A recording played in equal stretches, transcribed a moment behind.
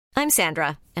I'm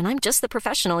Sandra, and I'm just the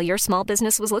professional your small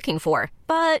business was looking for.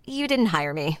 But you didn't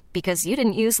hire me because you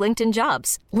didn't use LinkedIn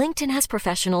Jobs. LinkedIn has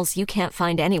professionals you can't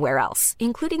find anywhere else,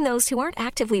 including those who aren't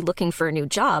actively looking for a new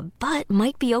job, but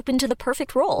might be open to the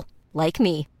perfect role, like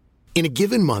me. In a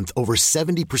given month, over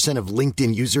 70% of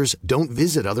LinkedIn users don't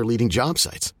visit other leading job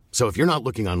sites. So if you're not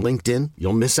looking on LinkedIn,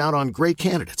 you'll miss out on great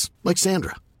candidates like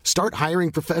Sandra. Start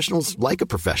hiring professionals like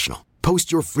a professional.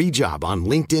 Post your free job on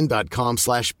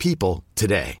linkedin.com/people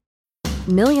today.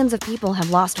 Millions of people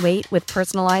have lost weight with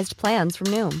personalized plans from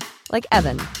Noom. Like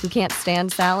Evan, who can't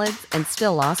stand salads and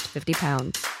still lost 50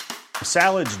 pounds.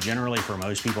 Salads generally for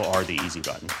most people are the easy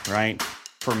button, right?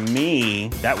 For me,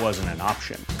 that wasn't an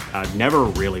option. I never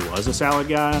really was a salad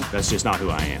guy. That's just not who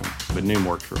I am. But Noom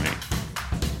worked for me.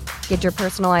 Get your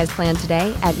personalized plan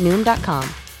today at Noom.com.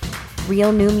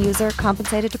 Real Noom user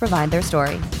compensated to provide their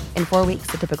story. In 4 weeks,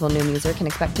 the typical Noom user can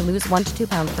expect to lose 1 to 2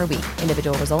 pounds per week.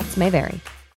 Individual results may vary.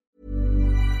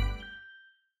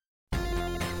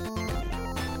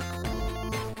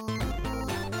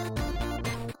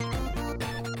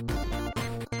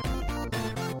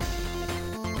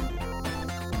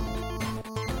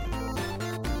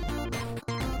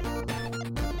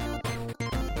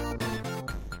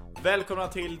 Välkomna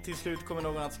till slut kommer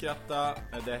någon att skratta.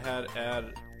 Det här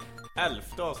är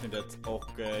 11:e avsnittet och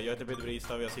jag heter Peter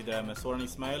Bristav och jag sitter här med Soran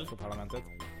Ismail på Parlamentet,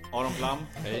 Aron Flam,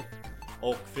 hej,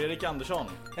 och Fredrik Andersson.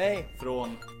 Hej.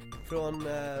 Från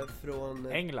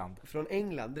England. Från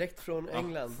England, direkt från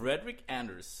England. Fredrik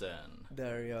Anderson.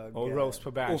 Där jag Och roast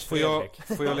på Berns.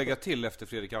 Och får jag lägga till efter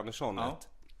Fredrik Andersson att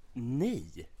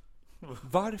nej.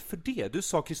 Varför det? Du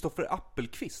sa Kristoffer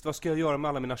Appelqvist. Vad ska jag göra med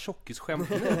alla mina tjockisskämt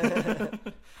nu?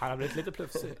 Han har blivit lite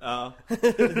plufsig. Ja.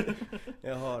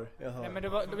 Jag har. Nej, men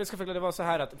det var så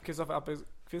här att Kristoffer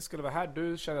Appelqvist skulle vara här.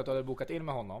 Du kände att du hade bokat in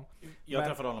med honom. Jag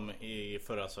träffade honom i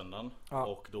förra söndagen. Ja.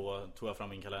 Och då tog jag fram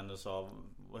min kalender och sa,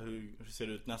 hur ser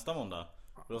det ut nästa måndag?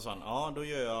 Och då sa han, då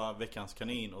gör jag veckans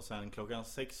kanin. Och sen klockan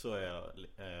 6 så är jag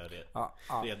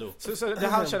redo. Så det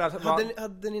han kände att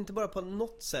hade ni inte bara på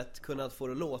något sätt kunnat få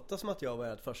det låta som att jag var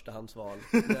ert förstahandsval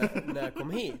när jag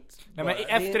kom hit? Nej, men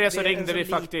efter det så ringde vi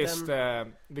faktiskt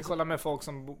vi kollade med folk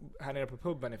som här nere på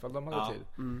puben ifall de hade tid.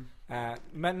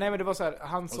 Men nej, men det var så här,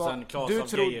 han sa, och sen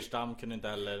Claes av Geijerstam kunde inte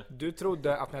heller. Du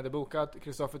trodde att ni hade bokat,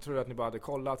 Kristoffer trodde att ni bara hade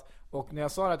kollat. Och när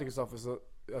jag sa det till Kristoffer så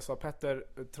jag sa, Petter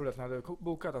trodde att han hade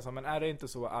bokat, alltså, men är det inte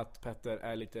så att Petter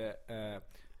är lite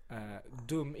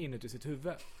dum inuti sitt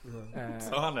huvud?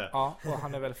 Sa han det? Ja, och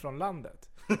han är väl från landet.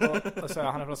 Och så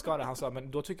han är från Skara. Han sa,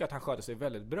 men då tycker jag att han sköter sig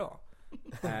väldigt bra.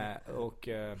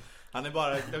 Han är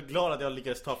bara glad att jag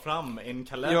lyckades ta fram en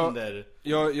kalender.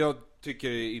 Jag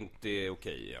tycker inte det är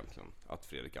okej egentligen att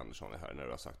Fredrik Andersson är här när du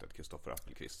har sagt att Kristoffer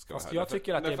Appelqvist ska vara här. Jag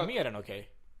tycker att det är mer än okej.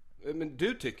 Men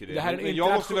du tycker det. Det här är men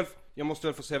jag måste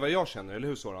väl få säga vad jag känner, eller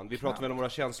hur Soran? Vi pratar väl om våra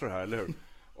känslor här, eller hur?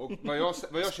 Och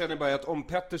vad jag känner bara är att om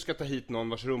Petter ska ta hit någon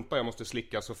vars rumpa jag måste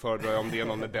slicka, så föredrar jag om det är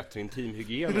någon med bättre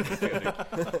intimhygien än Fredrik.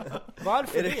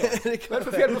 Varför det?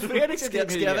 Varför fel på Fredrik? Ska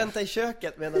jag vänta i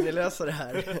köket medan ni löser det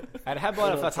här? Är det här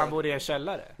bara för att han bor i en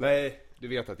källare? Nej, du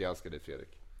vet att jag älskar dig,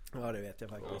 Fredrik. Ja, det vet jag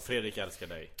faktiskt. Och Fredrik älskar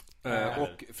dig.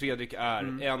 Och Fredrik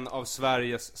är en av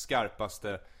Sveriges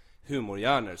skarpaste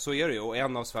humorhjärnor. Så är det ju, och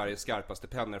en av Sveriges skarpaste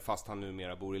pennor, fast han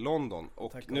numera bor i London.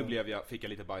 Och nu fick jag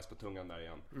lite bajs på tungan där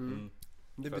igen.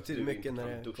 Det betyder mycket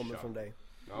när det kommer från dig.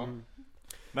 Ja.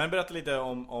 Men berätta lite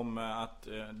om att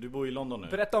du bor i London nu.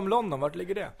 Berätta om London, vart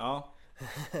ligger det? Ja,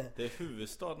 det är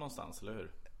huvudstad någonstans, eller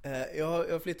hur? Jag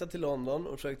har flyttat till London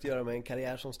och försökt göra mig en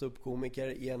karriär som ståuppkomiker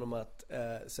genom att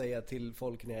säga till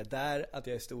folk när jag är där att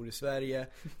jag är stor i Sverige,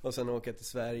 och sen åka till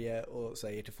Sverige och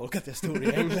säger till folk att jag är stor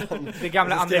i England. Det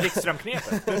gamla André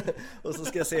Wikström-knepet. Och så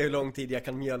ska jag se hur lång tid jag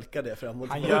kan mjölka det framåt.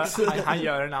 Han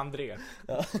gör en André.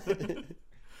 Ja.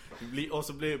 Och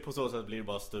så på så sätt blir det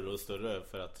bara större och större,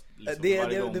 för att liksom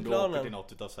varje gång du planen. åker till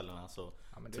något utav ställena så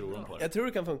tror de på det. Jag tror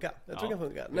det kan funka.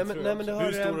 Nej, men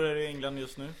hur stor är det i England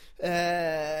just nu?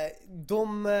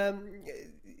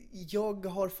 Jag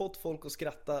har fått folk att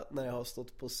skratta när jag har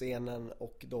stått på scenen,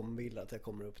 och de vill att jag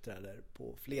kommer uppträda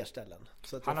på fler ställen.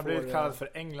 Så att han har blivit kallad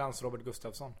för Englands Robert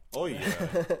Gustafsson. Oj!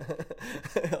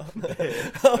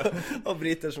 Av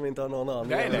britter som inte har någon aning.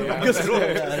 Nej.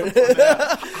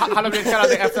 Han har blivit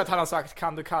kallad efter att han har sagt,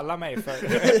 kan du kalla mig för...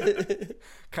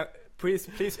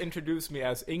 Please introduce me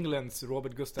as Englands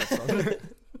Robert Gustafsson.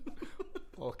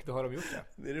 Och då har de gjort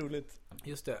det. Det är roligt.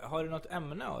 Just det. Har du något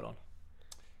ämne, Aron?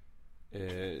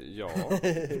 Ja.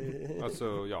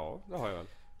 Alltså, ja, det har jag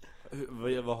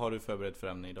väl. Vad har du förberett för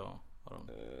ämne idag, Aron?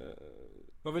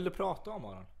 Vad vill du prata om,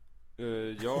 Aron?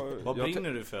 Vad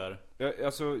brinner du för?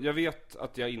 Jag vet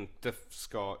att jag inte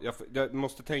ska... Jag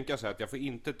måste tänka så här att jag får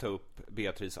inte ta upp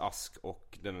Beatrice Ask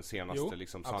och den senaste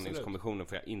sanningskommissionen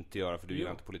får jag inte göra, för du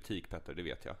gillar inte politik, Petter, det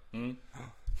vet jag.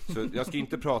 Så jag ska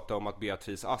inte prata om att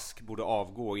Beatrice Ask borde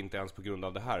avgå, inte ens på grund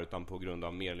av det här, utan på grund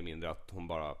av mer eller mindre att hon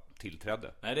bara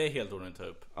tillträdde. Nej, det är helt ordentligt att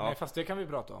ta upp. Nej, fast det kan vi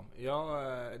prata om.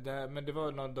 Men det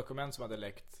var någon dokument som hade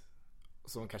läckt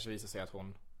som kanske visar sig att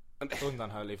hon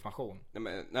undanhöll information.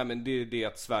 Nej men det är det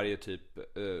att Sverige typ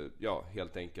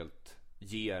helt enkelt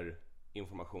ger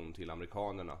information till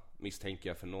amerikanerna, misstänker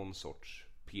jag, för någon sorts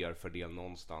PR-fördel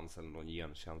någonstans eller någon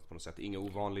gentjänst på något sätt. Inget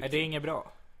ovanligt. Är det inget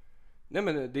bra? Nej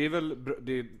men det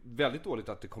är väldigt dåligt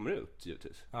att det kommer ut,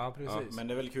 givetvis. Ja, precis. Ja, men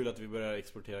det är väl kul att vi börjar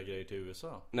exportera grejer till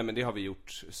USA. Nej men det har vi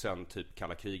gjort sen typ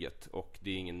kalla kriget, och det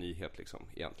är ingen nyhet liksom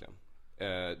egentligen.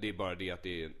 Det är bara det att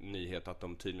det är nyhet att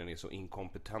de tydligen är så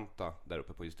inkompetenta där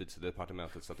uppe på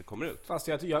justitiedepartementet så att det kommer ut. Fast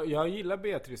jag gillar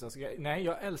Beatrice Ask. Nej,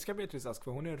 jag älskar Beatrice Ask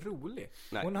för hon är rolig.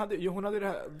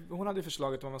 Hon hade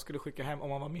förslaget om man skulle skicka hem om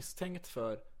man var misstänkt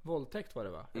för våldtäkt, var det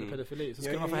va? Eller pedofili. Så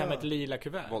skulle man få hem ett lila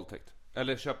kuvert. Våldtäkt.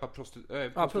 Eller köpa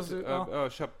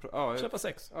köpa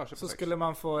sex. Så skulle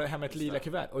man få hem ett lila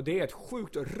kuvert. Och det är ett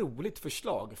sjukt roligt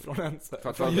förslag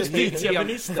från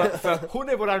justitieminister. För hon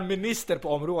är våran minister på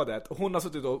området. Och hon har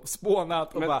suttit och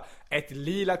spånat och bara ett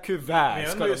lila kuvert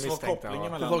ska de misstänkta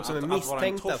ha. För folk som är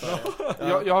misstänkta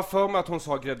för det. Jag har för mig att hon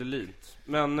sa gräddelint.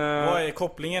 Men vad är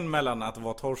kopplingen mellan att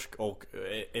vara torsk och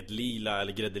ett lila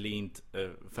eller gräddelint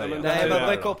färg? Nej, vad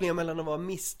är kopplingen mellan att vara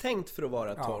misstänkt för att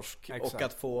vara torsk och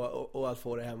att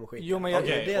få det hem och skicka? Jo, men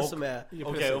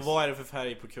Okej, och vad är det för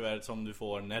färg på kuvertet som du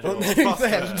får när du fast?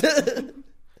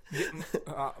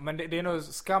 Men det är nog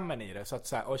skammen i det. Så att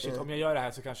så här, om jag gör det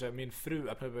här så kanske min fru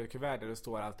öppnar ett kuvert där det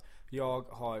står att jag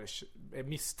är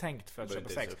misstänkt för att köpa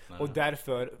sex. Och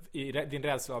därför, i din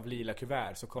rädsla av lila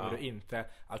kuvert, så kommer du inte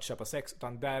att köpa sex.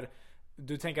 Utan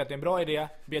du tänker att det är en bra idé.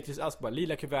 Beatrice Ask bara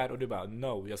lila kuvert och du bara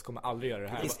no, jag kommer aldrig göra det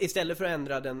här. Istället för att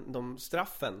ändra de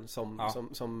straffen som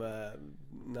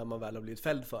när man väl har blivit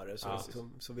fälld för det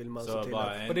så vill man se till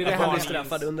att man blir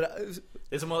straffad under.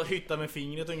 Det är som att hytta med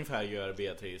fingret ungefär, gör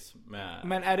Beatrice med.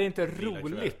 Men är det inte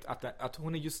roligt att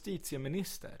hon är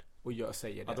justitieminister och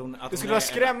säger det? Det skulle vara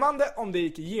skrämmande om det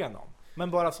gick igenom,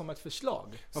 men bara som ett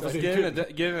förslag.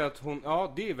 Grejen är att hon,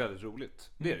 det är väldigt roligt.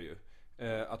 Det är det ju.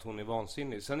 Att hon är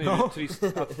vansinnig. Sen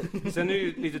är det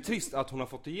ju lite trist att hon har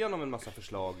fått igenom en massa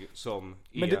förslag som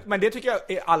men det tycker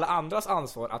jag är alla andras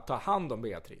ansvar, att ta hand om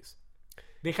Beatrice.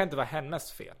 Det kan inte vara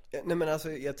hennes fel. Nej, men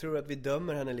alltså, jag tror att vi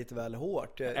dömer henne lite väl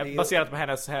hårt. Baserat på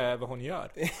hennes, vad hon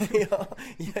gör.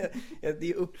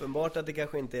 Det är uppenbart att det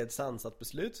kanske inte är ett sansat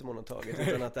beslut som hon har tagit,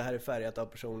 utan att det här är färgat av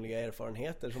personliga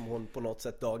erfarenheter som hon på något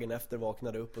sätt dagen efter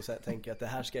vaknade upp och tänker att det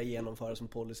här ska jag genomföra som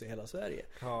policy i hela Sverige.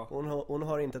 Ja. Hon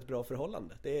har inte ett bra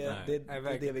förhållande. Det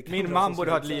är det vi kan. Min man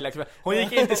borde ha ett lila kuvert. Hon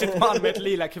gick in till sitt man med ett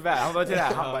lila kuvert. Han var till det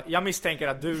här. Han bara, jag misstänker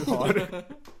att du har.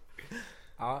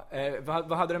 Ja,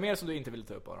 vad hade du mer som du inte ville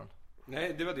ta upp, Aron?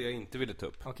 Nej, det var det jag inte ville ta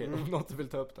upp. Okej, något du vill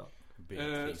ta upp då?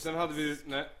 Sen hade vi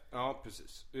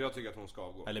precis. Jag tycker att hon ska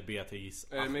avgå. Eller Beatrice.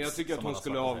 Men jag tycker att hon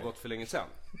skulle ha avgått för länge sedan.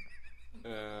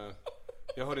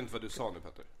 Jag hörde inte vad du sa nu,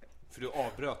 Petter. För du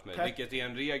avbröt mig, vilket är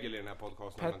en regel i den här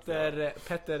podcasten.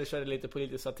 Petter körde lite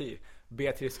politisk satir.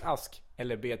 Beatrice Ask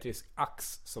eller Beatrice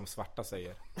Ax, som svarta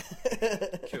säger.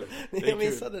 Kul. Jag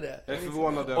missade det. Jag är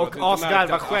förvånad över och Ask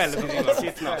garvar själv.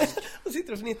 Och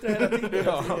sitter och fnittrar hela tiden.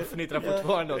 Ja, fnittrar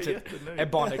fortfarande och är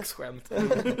barnexskämt.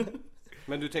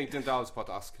 Men du tänkte inte alls på att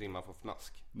Ask rimmar på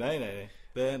fnask? Nej.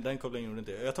 Den kopplingen gjorde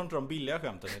inte. Jag tar inte de billiga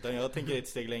skämten, utan jag tänker ett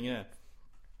steg längre.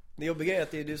 Det jobbiga är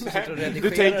att det är du som sitter och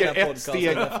redigerar den här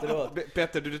podcasten efteråt.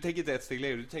 Petter, du tänker inte ett steg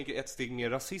längre, du tänker ett steg mer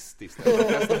rasistiskt.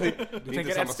 Du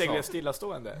tänker ett steg mer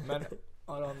stillastående. Men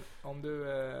Aron, om du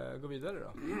går vidare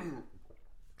då.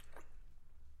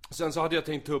 Sen så hade jag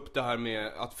tänkt ta upp det här med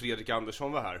att Fredrik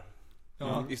Andersson var här.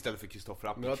 Istället för Kristoffer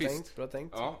Appelqvist. Bra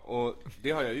tänkt. Ja, och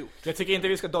det har jag gjort. Jag tycker inte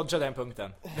vi ska dodga den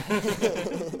punkten.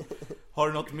 Har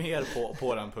du något mer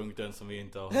på den punkten som vi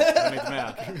inte har hunnit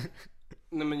med?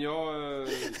 Nej, men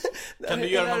kan du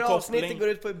göra någon avsnittet går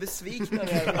ut på besvikna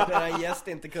när en gäst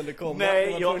inte kunde komma.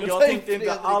 Nej, jag tänkte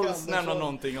inte alls nämna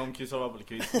någonting om Kristoffer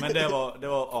Appelqvist. Men det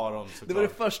var Aron, såklart. Det var det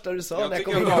första du sa när jag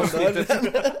kom in.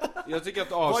 Jag tycker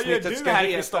att avsnittet ska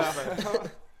heta.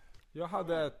 Jag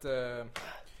hade ett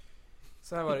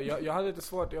så här var det. Jag hade lite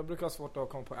svårt. Jag brukar ha svårt att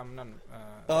komma på ämnen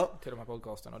till de här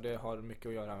podcasten, och det har mycket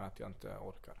att göra med att jag inte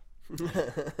orkar.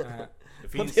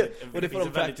 Det får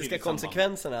de praktiska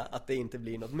konsekvenserna att det inte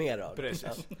blir något mer av.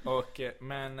 Precis. Och,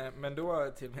 men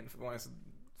då till min förvåning så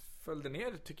följde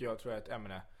ner, tror jag ett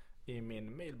ämne i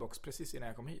min mailbox precis innan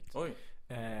jag kom hit. Oj.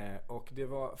 Och det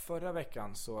var förra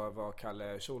veckan så var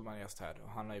Kalle Schulman gäst här. Och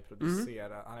han är ju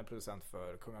han är producent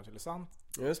för Kung av Tylösand.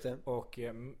 Just det. Och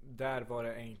där var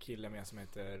det en kille med som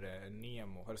heter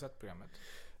Nemo. Har du sett programmet?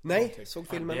 Nej, såg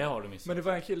filmen. Det har du missat. Men det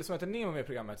var en kille som heter Nemo med i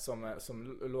programmet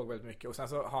som låg väldigt mycket. Och sen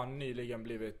så har han nyligen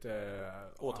blivit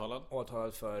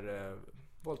åtalad för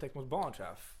våldtäkt mot barn, tror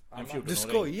jag. Du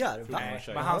skojar? Nej,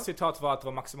 men hans citat var att det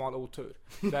var maximal otur.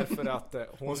 Därför att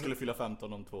hon skulle fylla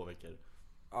 15 om 2 veckor.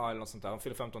 Ja, eller något sånt där. Hon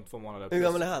fyller 15 2 månader. Hur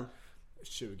gammal är han?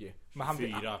 20. Men han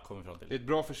 4 kommer fram till. Det är ett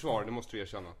bra försvar, det måste du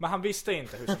erkänna. Men han visste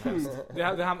inte hur som helst.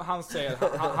 Han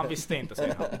säger han visste inte,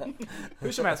 säger han.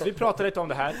 Hur som helst, vi pratade lite om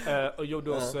det här och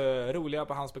gjorde oss roliga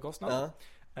på hans bekostnad.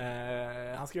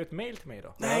 Han skrev ett mail till mig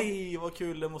då. Nej, vad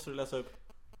kul, det måste du läsa upp.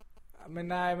 Men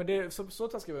nej, men det så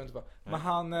taskig var det inte bara. Men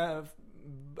han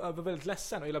var väldigt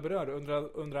ledsen och illa berörd.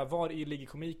 Undrar var i ligger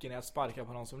komiken i att sparka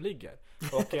på någon som ligger.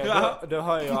 Och då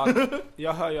hör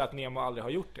jag hör ju att Nemo aldrig har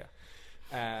gjort det.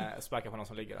 Sparka på någon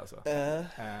som ligger alltså.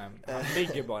 Han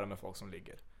ligger bara med folk som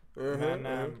ligger.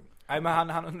 Men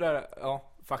han undrar,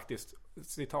 ja faktiskt,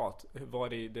 citat,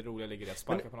 var i det roliga ligger i att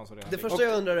sparka på någon som redan ligger. Det första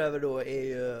jag undrar över då är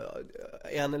ju,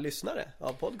 är han en lyssnare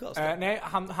av podcasten? Nej,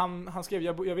 han skrev,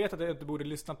 jag vet att jag inte borde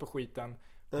lyssnat på skiten.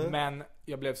 Men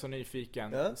jag blev så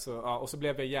nyfiken och så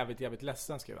blev jag jävligt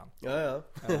ledsen, skrev han.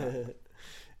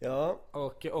 Ja.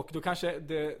 Och då kanske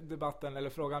debatten eller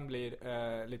frågan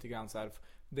blir lite grann så här,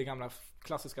 det gamla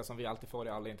klassiska som vi alltid får i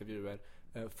alla intervjuer.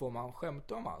 Får man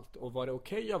skämta om allt? Och var det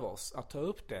okej av oss att ta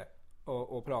upp det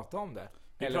och prata om det?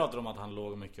 Vi pratar om att han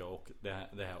låg mycket och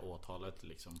det här åtalet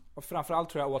liksom. Och framförallt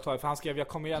tror jag åtalet, för han skrev, jag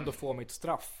kommer ju ändå få mitt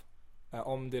straff.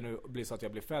 Om det nu blir så att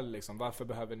jag blir fälld liksom. Varför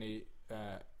behöver ni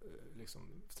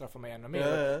liksom straffa mig ännu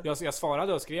mer? Jag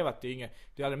svarade och skrev att det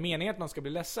är aldrig meningen att någon ska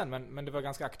bli ledsen, men det var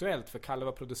ganska aktuellt för Kalle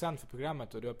var producent för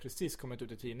programmet och det har precis kommit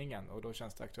ut i tidningen och då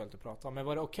känns det aktuellt att prata om. Men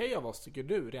var det okej av oss, tycker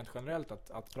du, rent generellt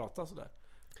att prata sådär?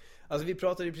 Alltså vi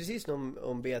pratade ju precis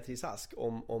om Beatrice Ask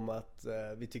om att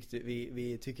vi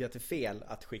tycker att det är fel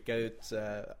att skicka ut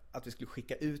att vi skulle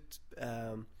skicka ut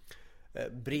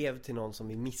brev till någon som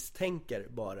vi misstänker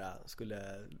bara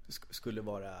skulle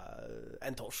vara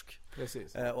en torsk.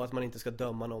 Precis. Och att man inte ska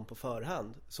döma någon på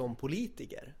förhand. Som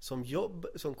politiker,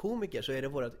 som komiker, så är det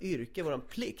vårt yrke, våran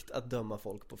plikt att döma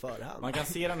folk på förhand. Man kan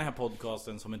se den här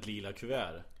podcasten som ett lila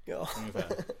kuvert. Ja.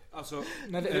 Alltså,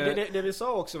 det vi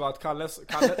sa också var att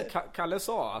Kalle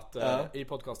sa att i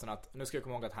podcasten att nu ska jag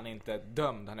komma ihåg att han inte är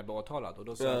dömd, han är bara åtalad. Och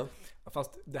då sa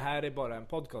fast det här är bara en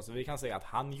podcast och vi kan säga att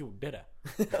han gjorde det.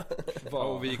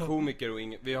 Och vi är komiker och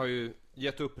vi har ju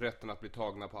gett upp rätten att bli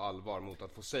tagna på allvar mot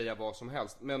att få säga vad som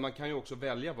helst. Men man kan ju också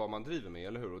välja vad man driver med,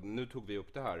 eller hur? Och nu tog vi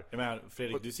upp det här. Jag menar,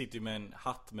 Fredrik, du sitter ju med en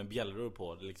hatt med bjällror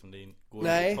på. Det liksom, det går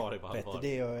nej, inte att ta dig på allvar. Petter,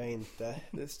 det gör jag inte.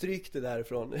 Stryk det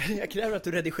därifrån. Jag kräver att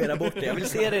du redigerar bort det. Jag vill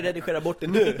se dig redigera bort det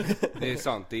nu. Det är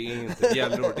sant, det är inte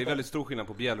bjällror. Det är väldigt stor skillnad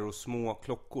på bjällror och små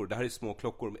klockor. Det här är små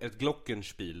klockor. Ett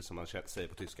glockenspiel som man säger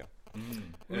på tyska.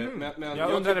 Men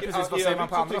jag undrade precis vad säger man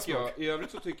på andra språk. I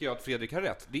övrigt så tycker jag att Fredrik har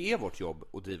rätt. Det är vårt jobb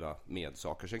att driva med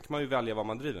saker. Sen kan man ju välja vad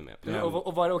man driver med.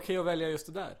 Och var det okej att välja just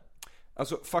det där?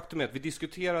 Alltså faktum är att vi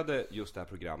diskuterade just det här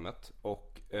programmet.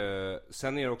 Och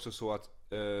sen är det också så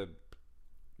att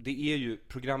det är ju,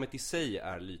 programmet i sig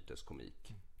är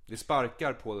lyteskomik. Det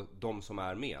sparkar på de som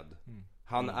är med.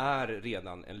 Han är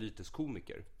redan en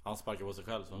lyteskomiker. Han sparkar på sig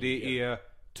själv som det är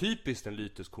typiskt en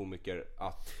lyteskomiker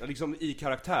att liksom i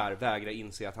karaktär vägra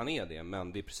inse att han är det,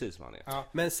 men det är precis vad han är. Ja.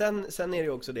 Men sen är det ju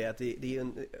också det att det är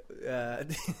en,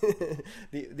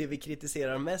 det vi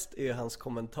kritiserar mest är ju hans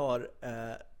kommentar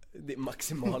det är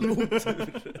maximal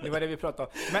otur. Det var det vi pratade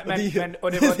om. Men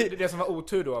och det var det som var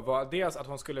otur då var dels att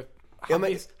hon skulle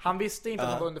han visste inte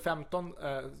att hon var under 15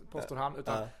 påstår han,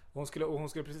 utan hon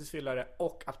skulle precis fylla det,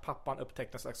 och att pappan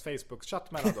upptäckte en slags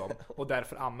Facebook-chatt mellan dem och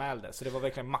därför anmälde. Så det var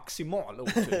verkligen maximal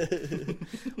otur.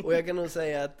 Och jag kan nog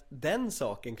säga att den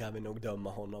saken kan vi nog döma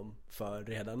honom för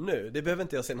redan nu. Det behöver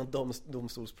inte jag se något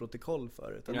domstolsprotokoll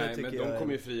för, utan nej, det men de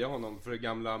kommer ju fria honom för det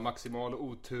gamla maximal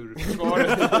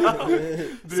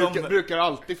otur-försvaret. brukar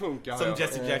alltid funka. Som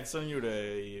Jesse Jackson gjorde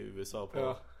i USA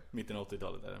på mitten av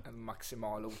 80-talet. En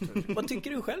maximal otur. Vad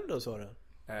tycker du själv då, Sara?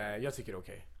 Jag tycker det är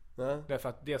okej. Därför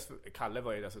att Kalle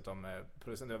var ju dessutom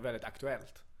producent, det var väldigt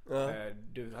aktuellt.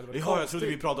 Jag trodde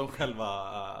vi pratade om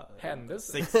själva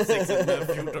händelser. Sexet med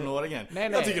 14-åringen.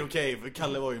 Nej. Jag tycker det är okej, för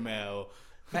Kalle var ju med och...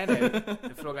 Nej.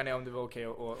 Frågan är om det var okej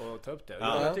att ta upp det.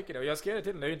 Jag tycker det. Och jag skrev det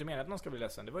till. Det är ju inte meningen att någon ska bli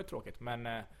ledsen. Det var ju tråkigt. Men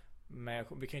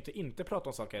vi kan ju inte prata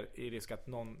om saker i risk att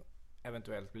någon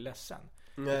eventuellt blir ledsen.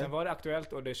 Utan var det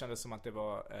aktuellt och det kändes som att det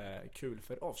var kul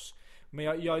för oss. Men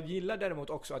jag gillar däremot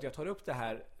också att jag tar upp det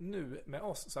här nu med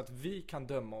oss så att vi kan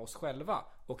döma oss själva.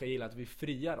 Och jag gillar att vi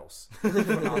friar oss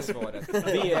från ansvaret.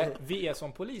 Vi är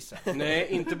som polisen. Nej,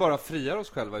 inte bara friar oss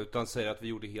själva utan säger att vi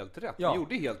gjorde helt rätt. Vi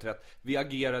gjorde helt rätt. Vi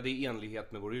agerade i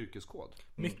enlighet med vår yrkeskod.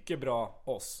 Mycket bra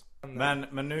oss.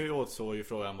 Men nu åtsåg ju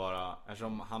frågan bara,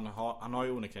 eftersom han har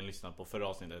ju onekligen lyssnat på förra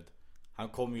avsnittet. Han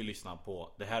kommer ju lyssna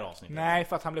på det här avsnittet. Nej,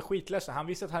 för att han blev skitledsen. Han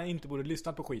visste att han inte borde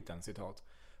lyssna på skiten, citat.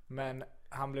 Men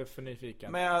han blev för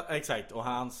nyfiken. Men exakt, och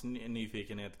hans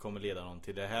nyfikenhet kommer leda honom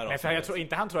till det här avsnittet. Men jag tror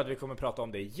inte han tror att vi kommer prata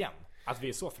om det igen. Att vi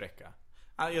är så fräcka.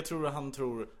 Jag tror att han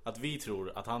tror att vi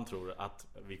tror att han tror att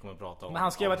vi kommer prata om. Men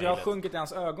han skrev att jag har sjunkit i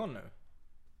hans ögon nu.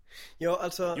 Ja,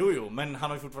 alltså... Jo, men han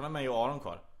har ju fortfarande mig och Aron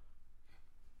kvar.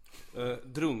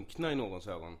 Drunkna i någons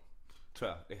ögon, tror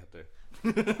jag det heter.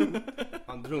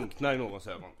 Han drunknar i någons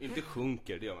ögon. Inte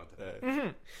sjunker, det gör man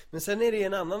inte. Men sen är det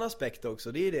en annan aspekt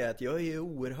också. Det är det att jag är ju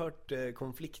oerhört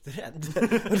konflikträdd.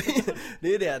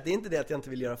 Det är det att det är inte det att jag inte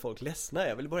vill göra folk ledsna.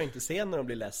 Jag vill bara inte se när de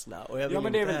blir ledsna. Och jag vill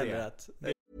men det är inte väl heller det. att...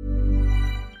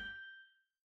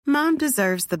 Mom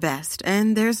deserves the best,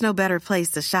 and there's no better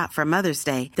place to shop for Mother's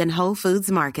Day than Whole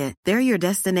Foods Market. They're your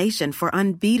destination for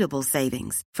unbeatable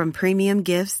savings, from premium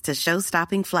gifts to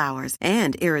show-stopping flowers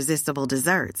and irresistible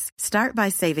desserts. Start by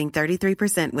saving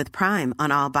 33% with Prime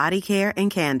on all body care and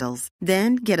candles.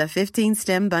 Then get a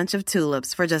 15-stem bunch of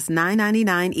tulips for just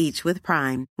 $9.99 each with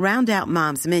Prime. Round out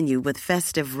Mom's menu with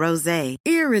festive rosé,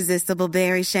 irresistible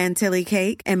berry chantilly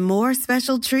cake, and more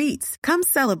special treats. Come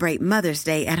celebrate Mother's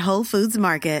Day at Whole Foods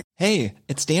Market. Hey,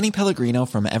 it's Danny Pellegrino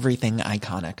from Everything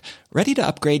Iconic. Ready to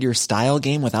upgrade your style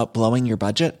game without blowing your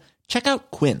budget? Check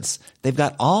out Quince. They've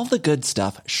got all the good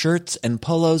stuff, shirts and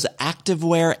polos,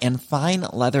 activewear, and fine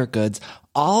leather goods,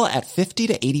 all at 50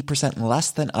 to 80%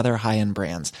 less than other high-end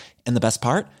brands. And the best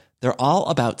part? They're all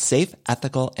about safe,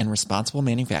 ethical, and responsible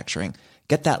manufacturing.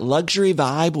 Get that luxury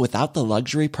vibe without the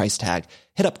luxury price tag.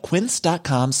 Hit up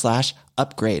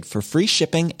quince.com/upgrade for free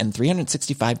shipping and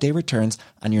 365-day returns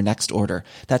on your next order.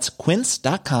 That's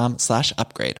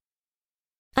quince.com/upgrade.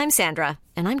 I'm Sandra,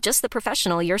 and I'm just the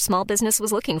professional your small business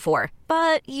was looking for.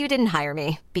 But you didn't hire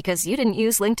me because you didn't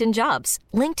use LinkedIn Jobs.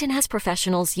 LinkedIn has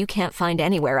professionals you can't find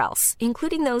anywhere else,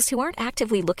 including those who aren't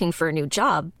actively looking for a new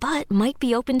job, but might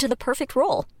be open to the perfect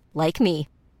role, like me.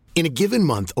 In a given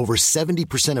month, over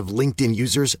 70% of LinkedIn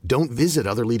users don't visit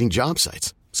other leading job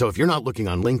sites. So if you're not looking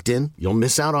on LinkedIn, you'll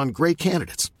miss out on great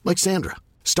candidates like Sandra.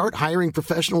 Start hiring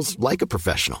professionals like a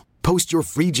professional. Post your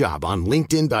free job on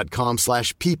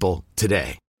linkedin.com/people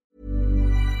today.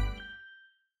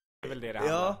 Det är väl det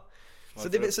Ja. Så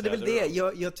det är väl det.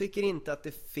 Jag tycker inte att det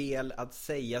är fel att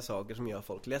säga saker som gör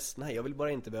folk ledsna. Jag vill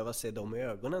bara inte behöva se dem i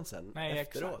ögonen sen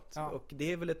efteråt. Ja. Och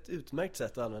det är väl ett utmärkt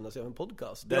sätt att använda sig av en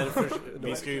podcast. Därför,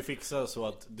 vi ska ju fixa så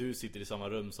att du sitter i samma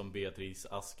rum som Beatrice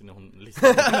Ask när hon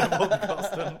lyssnar på den här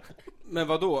podcasten. Men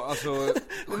vadå? Alltså,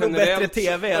 bättre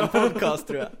tv än podcast,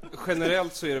 tror jag.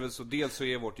 Generellt så är det väl så, dels så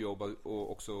är vårt jobb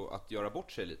också att göra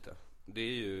bort sig lite. Det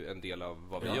är ju en del av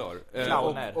vad vi gör.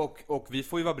 Och vi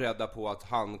får ju vara beredda på att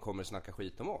han kommer snacka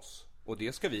skit om oss. Och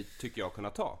det ska vi, tycker jag, kunna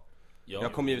ta.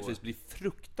 Jag kommer givetvis bli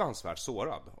fruktansvärt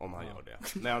sårad om han gör det.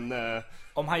 Men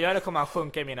om han gör det kommer han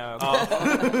sjunka i mina ögon.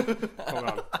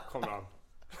 Kommer han.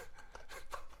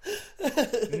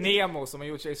 Nemo som har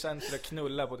gjort sig känd för att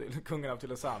knulla på kungen av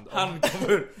Tylösand. Han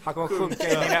kommer sjunka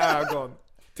i mina ögon.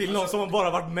 Till någon som har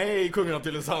bara varit med i Kungen av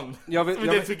Tylösand. Jag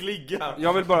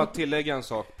vill bara tillägga en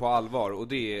sak på allvar. Och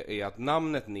det är att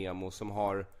namnet Nemo, som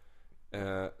har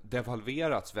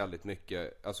devalverats väldigt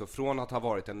mycket, alltså från att ha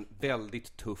varit en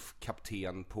väldigt tuff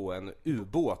kapten på en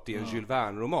ubåt i en Jules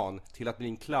Verne-roman, till att bli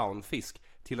en clownfisk,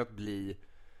 till att bli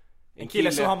en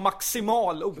kille som har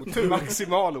maximal otur.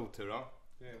 Maximal otur,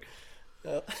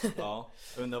 ja.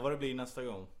 Undrar vad det blir nästa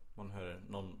gång man hör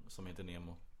någon som heter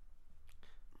Nemo.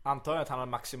 Antar jag att han har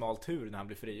maximal tur när han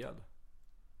blir friad.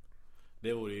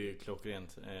 Det vore ju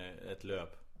klockrent. Ett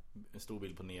löp, en stor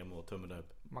bild på Nemo och tummen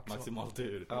upp. Maximal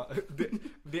tur. Ja,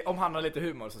 det, om han har lite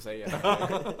humor så säger jag.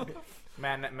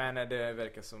 men det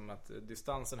verkar som att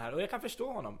distansen här, och jag kan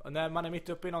förstå honom. När man är mitt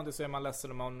uppe i någonting så är man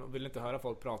ledsen och man vill inte höra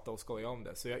folk prata och skoja om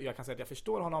det. Så jag kan säga att jag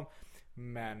förstår honom.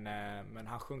 Men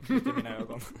han sjunker lite i mina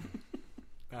ögon.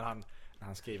 när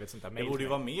han skriver ett sånt där mejl. Det borde ju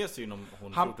vara mer syn om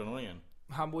hon 14-åringen.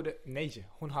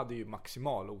 Hon hade ju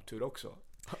maximal otur också.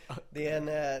 Det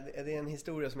är en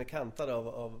historia som är kantad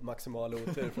av maximal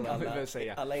otur från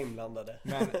alla inblandade.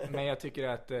 Men jag tycker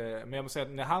att men jag måste säga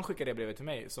att när han skickade det brevet till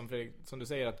mig, som du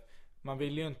säger, att man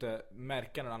vill ju inte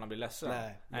märka när annan blir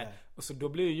ledsen. Nej. Och så då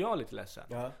blir ju jag lite ledsen.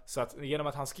 Ja. Så att genom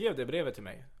att han skrev det brevet till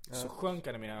mig så sjönk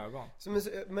han i mina ögon.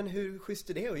 Men hur schysst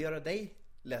är det att göra dig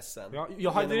ledsen. Ja,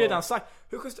 jag hade redan sagt,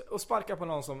 hur schysst att sparka på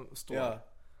någon som står.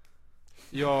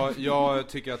 Ja, jag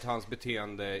tycker att hans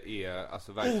beteende är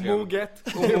alltså verkligen Omoget,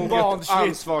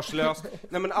 ansvarslöst.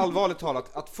 Nej men allvarligt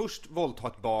talat, att först våldta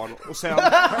ett barn och sen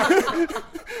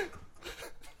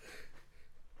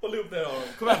håll upp det då.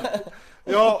 Kom igen.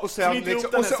 Ja, och sen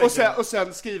liksom, och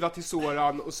sen skriva till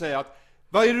Soran och säga att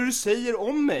vad är det du säger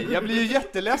om mig? Jag blir ju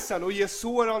jätteledsen och ge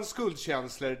Soran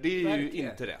skuldkänslor. Det är ju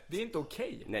inte rätt. Det är inte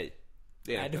okej. Nej.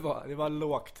 Nej, det var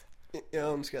lågt. Jag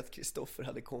önskar att Kristoffer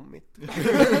hade kommit.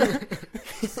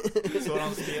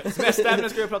 Nästa ämne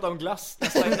ska vi prata om glass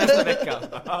nästa vecka.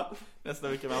 Nästa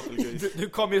vecka med Appelgris. Du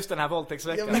kom just den här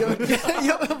våldtäktsveckan.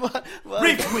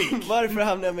 Varför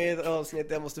hamnar jag med i ett avsnitt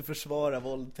där jag måste försvara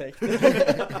våldtäkt?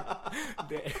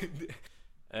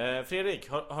 Fredrik,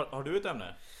 har du ett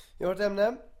ämne? Jag har ett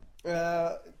ämne.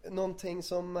 Någonting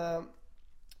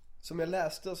som jag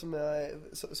läste och som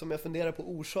jag funderar på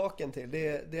orsaken till.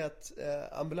 Det är att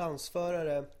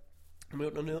ambulansförare, de har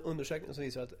gjort en undersökning som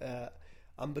visar att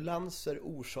ambulanser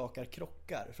orsakar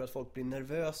krockar för att folk blir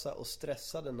nervösa och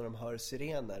stressade när de hör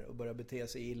sirener och börjar bete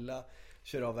sig illa,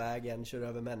 kör av vägen, kör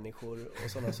över människor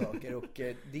och sådana saker. Och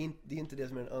det är inte det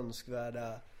som är den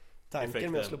önskvärda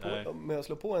tanken med att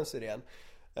slå på en siren.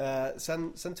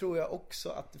 Sen tror jag också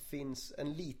att det finns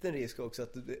en liten risk också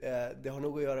att det har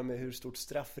nog att göra med hur stort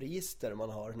straffregister man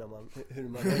har hur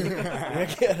man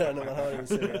reagerar när man hör en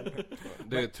siren.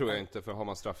 Det tror jag inte, för har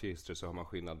man straffregister så har man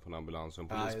skillnad på en ambulans och en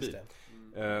polisbil.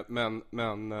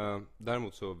 Men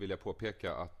däremot så vill jag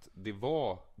påpeka att det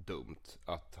var dumt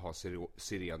att ha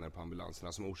sirener på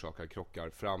ambulanserna som orsakar krockar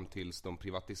fram tills de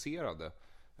privatiserade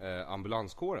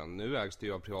ambulanskåren. Nu ägs det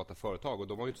ju av privata företag och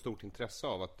de har ju ett stort intresse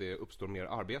av att det uppstår mer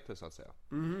arbete så att säga.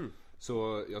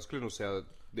 Så jag skulle nog säga att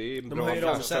det är en bra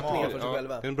affärsstrategi.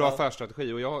 Det är en bra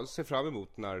affärsstrategi och jag ser fram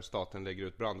emot när staten lägger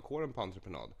ut brandkåren på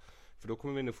entreprenad. För då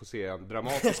kommer vi nu få se en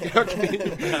dramatisk ökning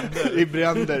i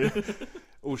bränder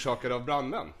orsakade av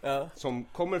brandmän som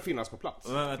kommer finnas på plats.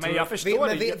 Men jag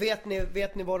förstår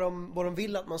vet ni vad de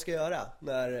vill att man ska göra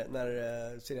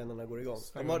när sirenerna går igång?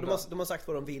 De har sagt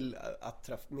vad de vill att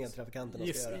medtrafikanterna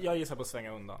ska göra. Jag gissar på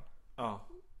svänga undan. Ja.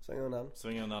 Svänga undan.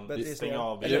 Stänga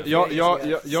av bilen. Jag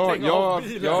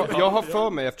har för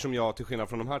mig, eftersom jag till skillnad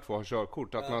från de här två har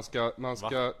körkort, att man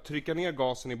ska trycka ner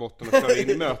gasen i botten och köra in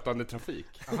i mötande trafik.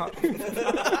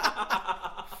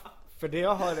 För det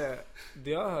jag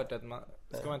har hört att man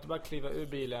ska man inte bara kliva ur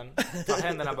bilen, ta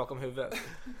händerna bakom huvudet,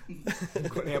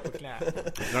 gå ner på knä,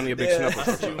 dra ner byxorna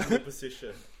på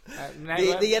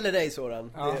det gäller dig,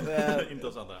 Soran. Inte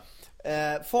oss andra.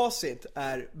 Facit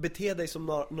är bete dig som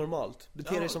normalt.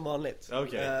 Bete dig som vanligt.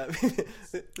 Okay.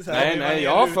 Nej,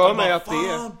 jag har för mig att det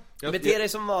är bete dig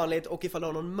som vanligt, och ifall du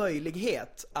har någon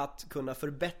möjlighet att kunna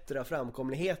förbättra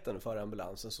framkomligheten för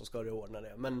ambulansen så ska du ordna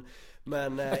det.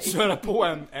 Men att köra på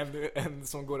en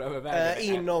som går över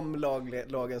vägen inom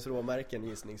lagens råmärken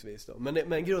gissningsvis då.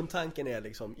 Men grundtanken är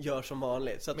liksom gör som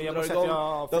vanligt. Så att de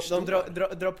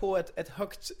drar på ett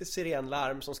högt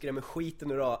sirenlarm som skrämmer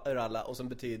skiten ur alla och som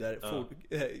betyder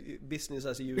business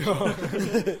as usual.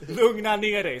 Lugna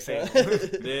ner dig, säger.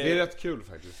 Det är rätt kul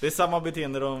faktiskt. Det är samma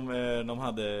beteende de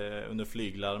hade under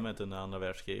flyglarmet under andra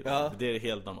världskriget. Det är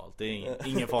helt normalt. Det är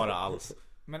ingen fara alls.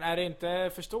 Men är det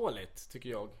inte förståeligt, tycker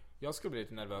jag? Jag skulle bli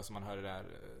lite nervös om man hör det där.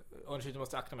 Jag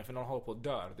måste akta mig för någon håller på att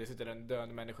dö. Det sitter en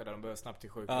döende människa där, de behöver snabbt till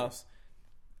sjukhus.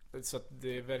 Så att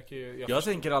det verkar ju... Jag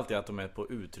tänker alltid att de är på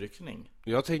utryckning.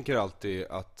 Jag tänker alltid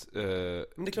att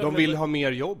de vill ha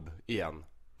mer jobb igen.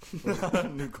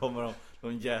 Nu kommer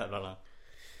de jävlarna.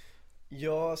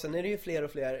 Ja, sen är det ju fler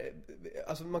och fler.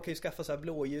 Alltså man kan ju skaffa så här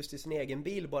blåljus till sin egen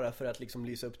bil bara för att liksom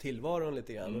lysa upp tillvaron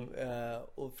lite grann.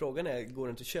 Och frågan är, går det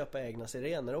inte att köpa egna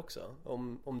sirener också?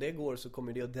 Om det går så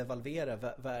kommer det att devalvera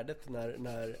värdet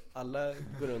när alla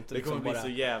går runt och det kommer bli så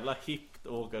jävla hippt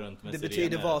att åka runt med det sirener.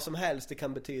 Betyder vad som helst. Det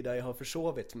kan betyda jag har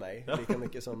försovit mig lika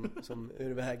mycket som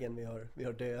ur vägen vi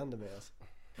har döende med oss.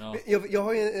 Ja. Jag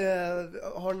har ju,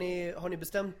 har ni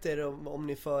bestämt er om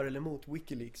ni är för eller emot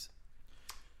WikiLeaks?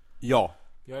 Ja.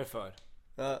 Jag är för.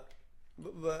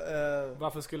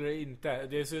 Varför skulle det inte?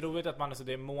 Det är så roligt att man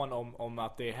det är mån om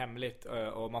att det är hemligt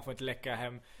och man får inte läcka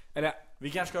hem. Eller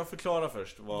vi kanske ska förklara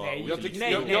först vad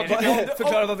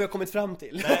förklara vad vi har kommit fram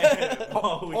till.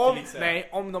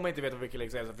 Om de inte vet vad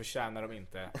WikiLeaks är så förtjänar de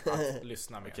inte att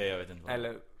lyssna med. Okej, jag vet inte.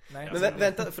 Eller nej. Men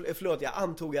vänta, förlåt, jag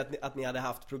antog att ni hade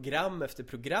haft program efter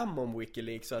program om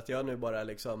WikiLeaks, så att jag nu bara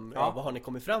liksom, vad har ni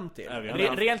kommit fram till?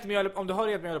 Rent mjöl, om du har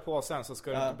rent mjöl på sen så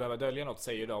ska du inte behöva dölja något,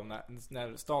 säger de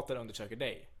när staten undersöker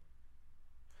dig.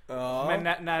 Men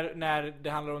när det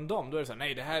handlar om dem, då är det så här,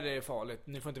 nej, det här är farligt,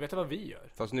 ni får inte veta vad vi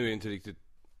gör. Fast nu är det inte riktigt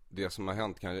det som har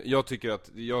hänt kanske. Jag tycker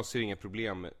att jag ser inga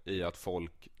problem i att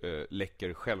folk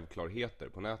läcker självklarheter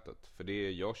på nätet. För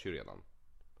det görs ju redan.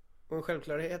 Och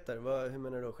självklarheter? Hur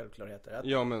menar du då självklarheter?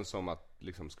 Ja, men som att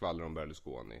liksom skvallra om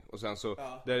Berlusconi. Och sen så,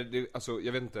 alltså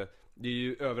jag vet inte, det är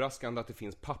ju överraskande att det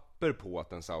finns papper på att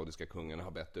den saudiska kungen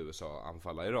har bett USA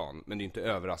anfalla Iran. Men det är inte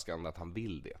överraskande att han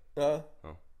vill det. Ja.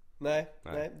 Nej,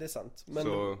 det är sant. Men,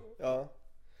 så...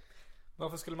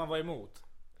 Varför skulle man vara emot?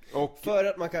 För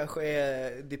att man kanske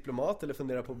är diplomat eller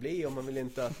funderar på att bli, och man vill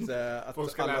inte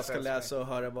att alla ska läsa och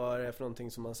höra vad det är för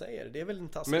någonting som man säger. Det är väl en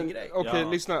taskig grej. Okej,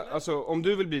 lyssna. Alltså, om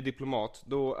du vill bli diplomat,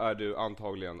 då är du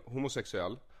antagligen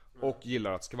homosexuell och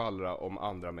gillar att skvallra om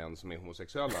andra män som är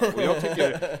homosexuella. Och jag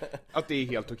tycker att det är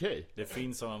helt okej. Det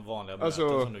finns sådana vanliga möten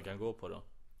som du kan gå på då.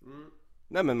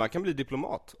 Nej, men man kan bli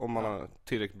diplomat om man har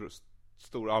tillräckligt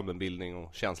stor allmänbildning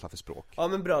och känsla för språk. Ja,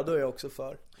 men bra, då är jag också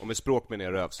för. Och med språk menar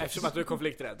jag rövsex. Eftersom att du är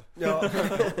konflikträdd. Ja.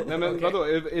 Nej, men vadå?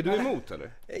 Är du emot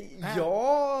eller?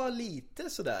 Ja, lite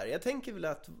sådär. Jag tänker väl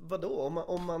att vadå?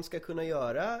 Om man ska kunna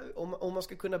göra, om man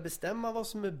ska kunna bestämma vad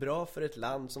som är bra för ett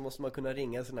land, så måste man kunna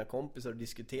ringa sina kompisar och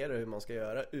diskutera hur man ska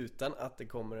göra utan att det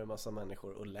kommer en massa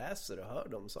människor och läser och hör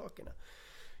de sakerna.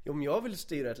 Om jag vill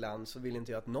styra ett land så vill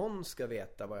inte jag att någon ska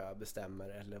veta vad jag bestämmer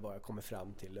eller vad jag kommer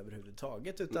fram till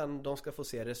överhuvudtaget, utan de ska få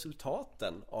se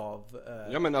resultaten av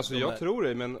ja, men alltså jag tror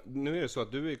det, men nu är det så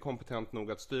att du är kompetent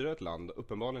nog att styra ett land.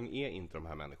 Uppenbarligen är inte de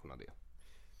här människorna det.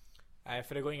 Nej,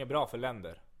 för det går inget bra för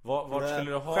länder. Vart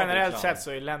skulle du ha generellt sett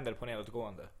så är länder på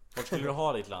nedåtgående. Vart skulle du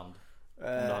ha ditt land?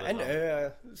 En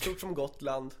ö, stort som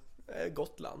Gotland.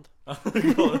 Gotland.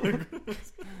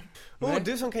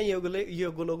 Du som kan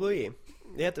geologi.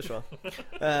 Det heter så.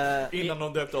 Innan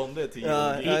de döpte om det till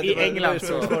i England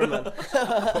så.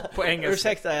 På engelska.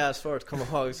 Ursäkta, jag är svårt att komma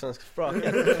ihåg svenska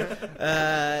språket.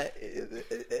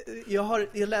 Jag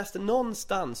läste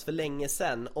någonstans för länge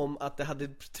sedan om att det hade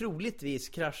troligtvis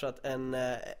kraschat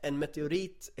en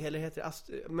meteorit, eller heter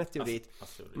det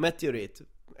meteorit,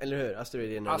 eller hur?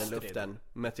 Asteroid är när luften,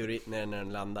 meteorit när den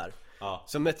landar. Ja.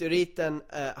 Så meteoriten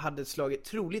hade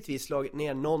troligtvis slagit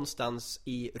ner någonstans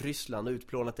i Ryssland och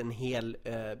utplånat en hel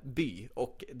by.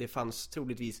 Och det fanns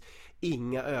troligtvis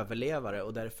inga överlevare,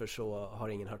 och därför så har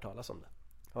ingen hört talas om det.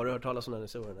 Har du hört talas om den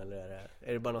historien, eller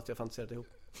är det bara något jag fantiserat ihop?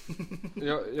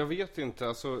 Jag vet inte,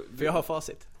 alltså... För jag har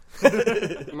facit.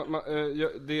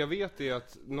 Det jag vet är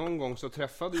att någon gång så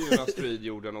träffade ju en asteroid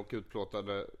jorden och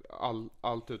utplåtade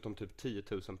allt utom typ 10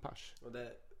 000 pers. Och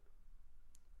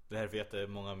det här är för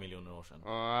jättemånga miljoner år sedan.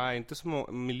 Nej, inte så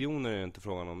miljoner är det inte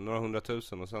frågan om. Några 100 000,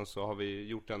 och sen så har vi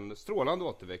gjort en strålande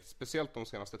återväxt. Speciellt de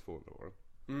senaste 200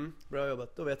 åren. Bra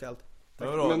jobbat, då vet jag allt.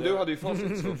 Men du hade ju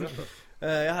facit, så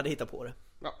berätta. Jag hade hittat på det.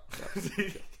 Ja.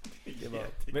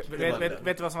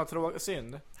 Vet du vad som var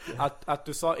synd? Att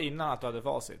du sa innan att du hade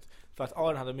facit. För att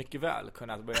Aron hade mycket väl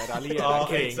kunnat börja raljera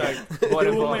kring vad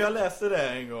det var. Men jag läste det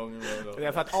en gång. Det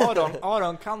är för att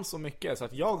Aron kan så mycket så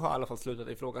att jag har i alla fall slutat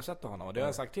ifrågasätta honom. Och det har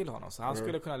jag sagt till honom. Så han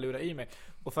skulle kunna lura i mig.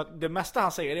 Och för att det mesta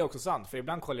han säger är också sant. För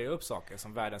ibland kollar jag upp saker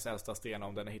som världens äldsta sten,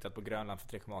 om den är hittat på Grönland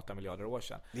för 3,8 miljarder år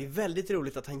sedan. Det är väldigt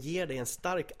roligt att han ger dig en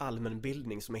stark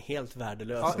allmänbildning som är helt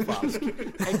värdelös och falsk.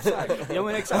 Exakt. Ja,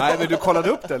 men exakt. Nej, men du kollade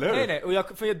upp det, eller hur? Nej,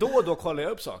 och för då och då kollar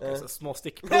jag upp saker, så små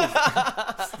stickprov.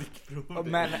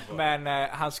 Men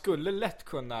han skulle lätt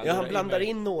kunna... Ja, han blandar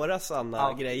in några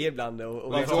sanna grejer ibland.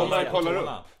 Och vi kollar upp.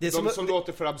 De som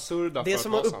låter för absurda. Det är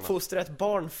som att uppfostra ett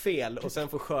barn fel och sen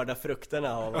få skörda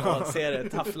frukterna av att se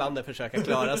ett tafflande försöka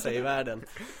klara sig i världen.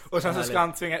 Och sen så ska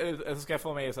han tvinga ut, så ska jag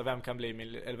få mig så vem kan bli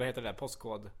eller vad heter det där,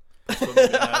 postkod?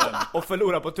 Och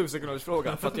förlora på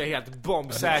 1000-kronorsfrågan för att jag är helt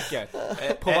bombsäker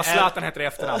på vad Zlatan heter i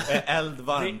efternamn.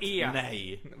 Eldvarmt.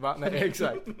 Nej. Nej,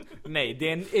 exakt. Nej, det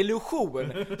är en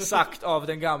illusion sagt av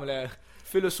den gamle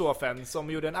filosofen som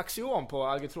gjorde en axiom på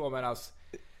algetromernas.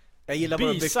 Jag gillar vad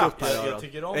du byggt upp här.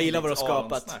 Jag gillar vad du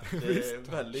skapat. Det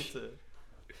är väldigt...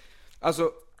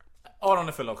 Alltså, Aron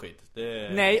är full av skit.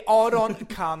 Nej, Aron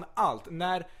kan allt.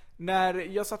 När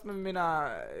jag satt med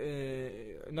mina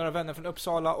några vänner från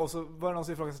Uppsala, och så var det någon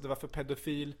som ifrågasatte varför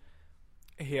pedofil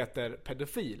heter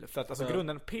pedofil. För att alltså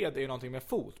grunden ped är ju någonting med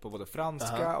fot på både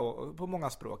franska och på många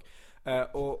språk.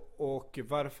 Och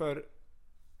varför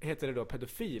heter det då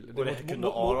pedofil? Det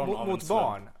är mot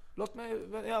barn. Låt mig,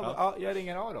 jag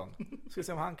ringer Aron. Ska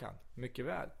se om han kan. Mycket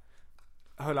väl.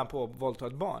 Höll han på att våldta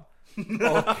ett barn.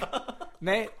 Och,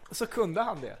 nej, så kunde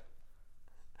han det.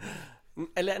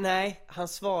 Eller nej, han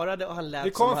svarade och han lät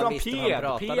det som han från visste vad han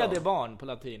pratade om. Ped är barn på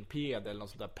latin. Ped eller något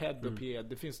sånt där. Ped och ped.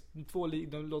 Det finns två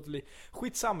de låter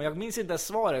skitsamma, jag minns inte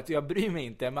svaret. Jag bryr mig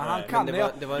inte. Men han kan. Men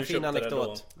det var en fin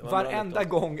anekdot. Varenda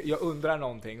gång jag undrar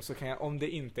någonting så kan jag, om det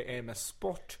inte är med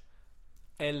sport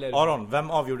eller... Aron, vem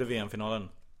avgjorde VM-finalen?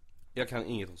 Jag kan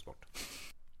inget om sport.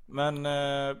 Men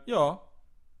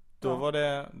då var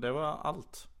det var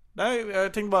allt. Nej,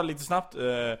 jag tänkte bara lite snabbt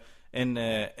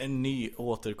en ny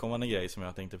återkommande grej som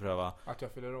jag tänkte pröva. Att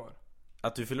jag fyller år.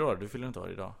 Att du fyller år? Du fyller inte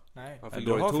år idag. Nej. Jag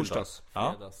fyller år i torsdags.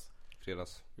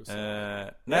 Fredags.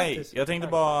 Nej, jag tänkte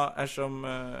bara, eftersom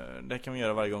det kan vi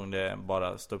göra varje gång det är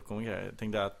bara ståuppkomiker. Jag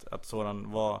tänkte att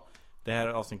sådan var. Det här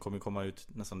avsnittet kommer komma ut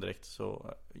nästan direkt.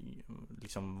 Så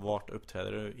liksom, vart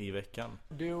uppträder du i veckan?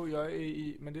 Jag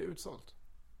är men det är utsålt.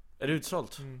 Är det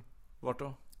utsålt? Vart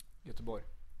då? Göteborg.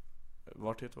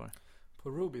 Vart i Göteborg? På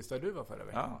Rubies, där du var förra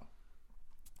veckan.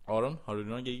 Ja. Aron, har du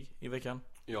några gig i veckan?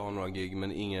 Jag har några gig,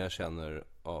 men ingen jag känner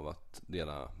av att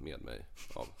dela med mig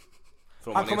av.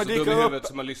 För om Han man är kommer så dum dyka i upp. huvudet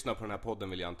som man lyssnar på den här podden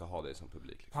vill jag inte ha dig som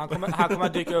publik. Liksom. Han kommer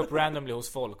dyka upp randomly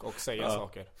hos folk och säga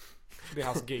saker. Det är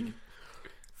hans gig.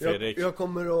 Jag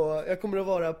kommer att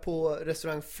vara på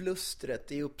restaurang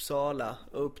Flustret i Uppsala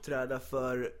och uppträda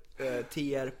för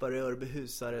tierpare och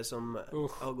Örbyhusare som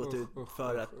har gått ut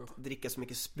för att dricka så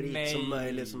mycket sprit som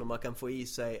möjligt som man kan få i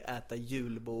sig, äta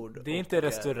julbord. Det är inte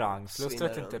restaurang,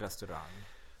 Flustret är inte restaurang.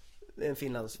 Det är en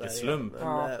Finlandsfärja. Slump.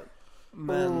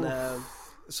 Men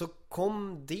så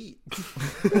kom dit.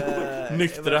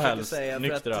 Nyktra helst.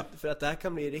 För att det här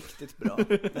kan bli riktigt bra.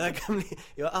 Det här kan bli,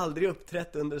 jag har aldrig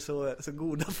uppträtt under så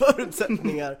goda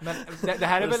förutsättningar. Men det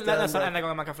här är väl nästan enda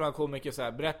gången man kan fråga komiker så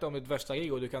här: berätta om ditt värsta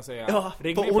gig, och du kan säga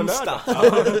ring på mig på onsdag.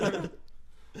 lördag.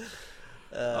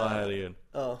 Herregud.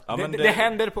 Det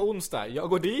händer på onsdag. Jag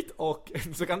går dit och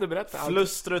så kan du berätta allt.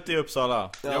 Flustret i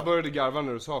Uppsala. Jag började garva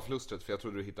när du sa Flustret, för jag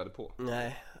trodde du hittade på.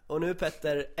 Nej. Och nu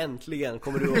Petter, äntligen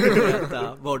kommer du att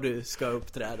berätta var du ska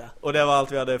uppträda. Och det var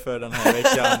allt vi hade för den här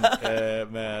veckan.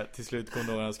 Med till slut kom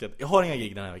någon önska. Jag har inga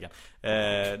gig den här veckan.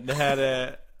 Det här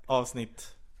är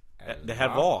avsnitt 11. Det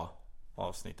här var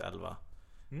avsnitt 11.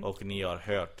 Och ni har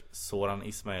hört Soran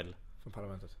Ismail från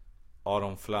Parlamentet,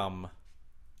 Aron Flam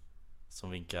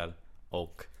som vinkar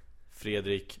och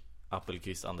Fredrik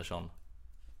Appelqvist Andersson.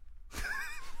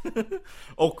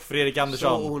 Och Fredrik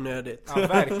Andersson. Så onödigt. Ja,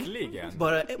 verkligen.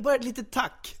 Bara ett litet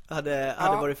tack hade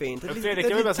varit fint. Fredrik,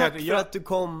 jag vill bara säga att för att du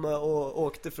kom och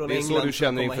åkte från England. Det är så du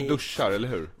känner inför duschar, eller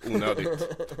hur? Onödigt.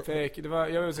 Fredrik,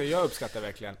 jag vill säga, jag uppskattar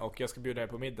verkligen. Och jag ska bjuda dig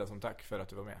på middag som tack för att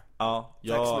du var med. Ja,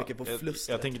 tack så mycket på Flustret.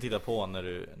 Jag tänker titta på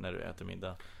när du äter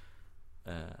middag.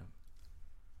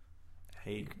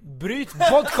 Hej. Bryt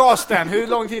podcasten! Hur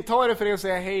lång tid tar det för dig att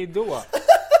säga hej då?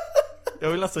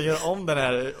 Jag vill alltså göra om den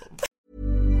här.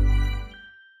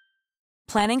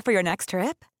 Planning for your next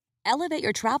trip? Elevate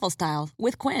your travel style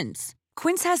with Quince.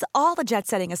 Quince has all the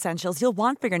jet-setting essentials you'll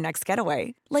want for your next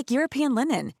getaway, like European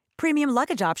linen, premium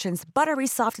luggage options, buttery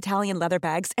soft Italian leather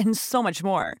bags, and so much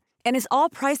more. And is all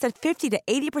priced at 50 to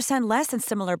 80% less than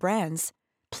similar brands.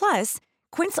 Plus,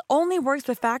 Quince only works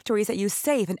with factories that use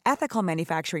safe and ethical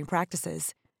manufacturing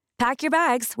practices. Pack your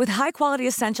bags with high-quality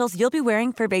essentials you'll be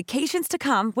wearing for vacations to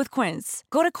come with Quince.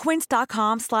 Go to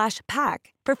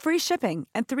quince.com/pack for free shipping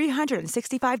and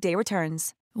 365-day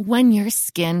returns. When your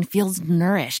skin feels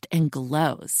nourished and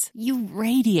glows, you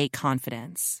radiate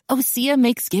confidence. Osea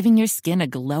makes giving your skin a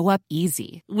glow-up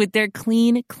easy with their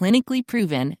clean, clinically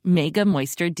proven Mega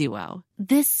Moisture Duo.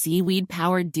 This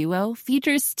seaweed-powered duo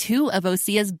features 2 of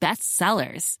Osea's best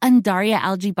sellers, Undaria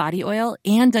Algae Body Oil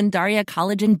and Undaria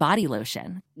Collagen Body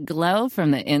Lotion. Glow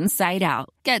from the inside out.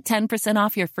 Get 10%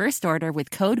 off your first order with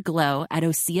code GLOW at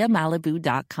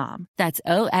OseaMalibu.com. That's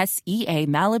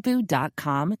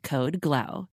OSEAMalibu.com, code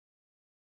GLOW.